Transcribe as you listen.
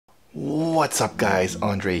What's up guys,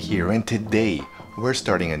 Andre here, and today we're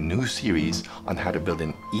starting a new series on how to build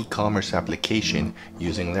an e-commerce application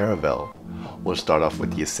using Laravel. We'll start off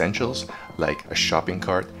with the essentials like a shopping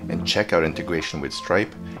cart and checkout integration with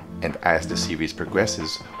Stripe, and as the series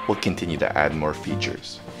progresses, we'll continue to add more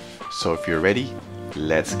features. So if you're ready,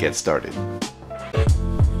 let's get started.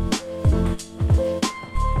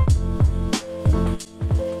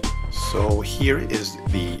 So here is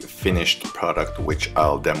the finished product, which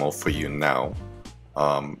I'll demo for you now.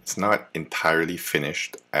 It's not entirely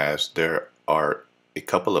finished as there are a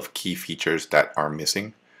couple of key features that are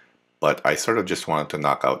missing, but I sort of just wanted to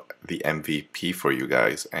knock out the MVP for you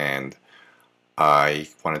guys, and I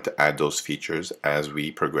wanted to add those features as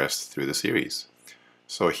we progress through the series.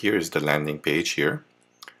 So here's the landing page here.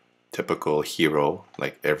 Typical hero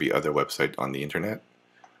like every other website on the internet.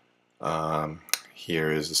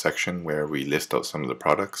 Here is a section where we list out some of the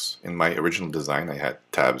products. In my original design I had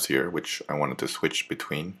tabs here which I wanted to switch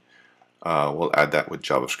between. We'll add that with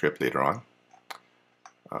JavaScript later on.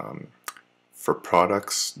 For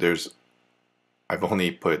products, I've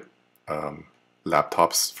only put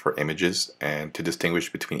laptops for images, and to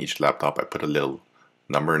distinguish between each laptop I put a little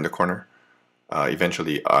number in the corner.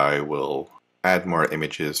 Eventually I will add more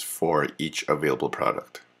images for each available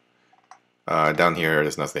product. Down here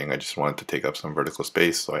there's nothing. I just wanted to take up some vertical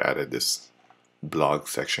space, so I added this blog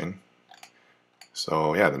section.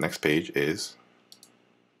 So yeah, the next page is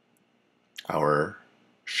our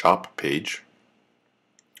shop page.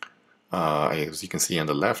 As you can see on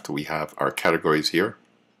the left, we have our categories here.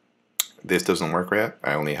 This doesn't work yet.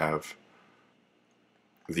 I only have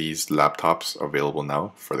these laptops available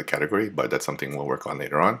now for the category, but that's something we'll work on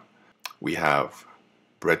later on. We have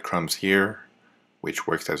breadcrumbs here, which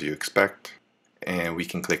works as you expect, and we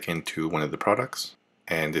can click into one of the products,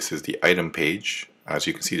 and this is the item page. As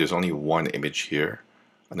you can see, there's only one image here.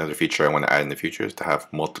 Another feature I want to add in the future is to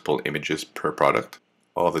have multiple images per product.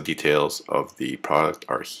 All the details of the product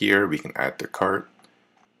are here. We can add to cart.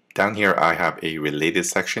 Down here I have a related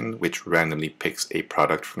section which randomly picks a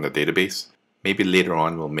product from the database. Maybe later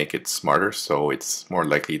on we'll make it smarter so it's more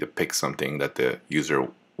likely to pick something that the user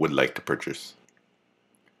would like to purchase.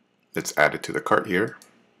 Let's add it to the cart here.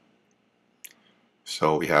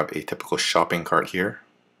 So we have a typical shopping cart here.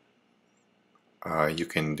 You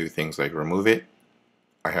can do things like remove it.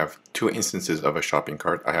 I have two instances of a shopping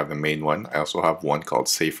cart. I have the main one. I also have one called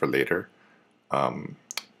Save for Later.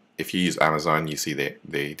 If you use Amazon, you see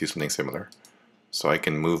they do something similar. So I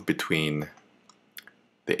can move between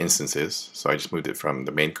the instances. So I just moved it from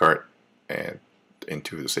the main cart and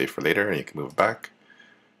into the Save for Later, and you can move it back.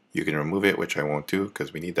 You can remove it, which I won't do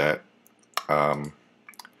because we need that.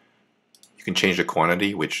 You can change the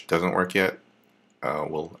quantity, which doesn't work yet.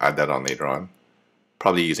 We'll add that on later on,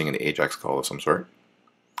 probably using an AJAX call of some sort.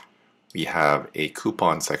 We have a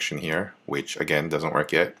coupon section here, which again doesn't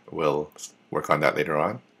work yet. We'll work on that later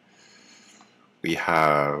on. We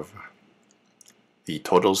have the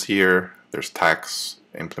totals here. There's tax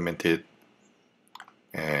implemented,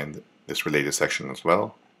 and this related section as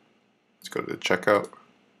well. Let's go to the checkout.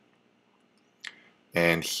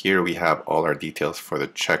 And here we have all our details for the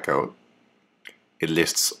checkout. It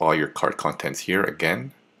lists all your cart contents here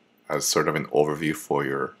again as sort of an overview for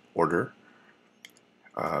your order.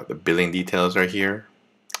 The billing details are here,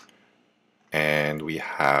 and we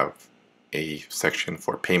have a section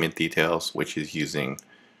for payment details which is using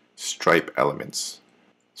Stripe elements.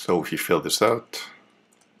 So if you fill this out,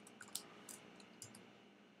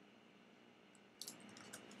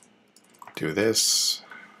 do this,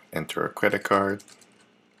 enter a credit card,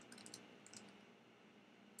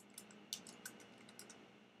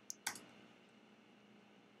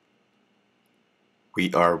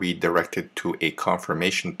 we are redirected to a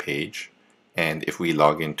confirmation page, and if we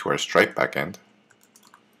log into our Stripe backend,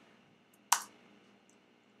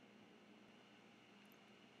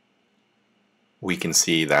 we can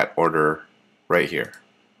see that order right here.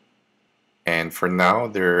 And for now,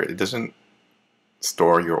 it doesn't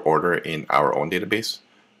store your order in our own database,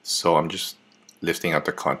 so I'm just listing out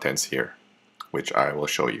the contents here, which I will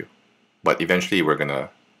show you. But eventually we're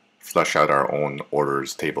gonna flush out our own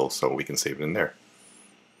orders table so we can save it in there.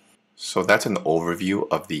 So that's an overview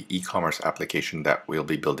of the e-commerce application that we'll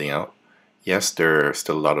be building out. Yes, there are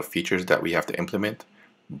still a lot of features that we have to implement,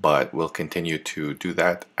 but we'll continue to do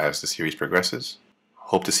that as the series progresses.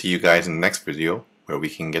 Hope to see you guys in the next video where we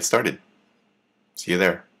can get started. See you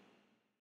there.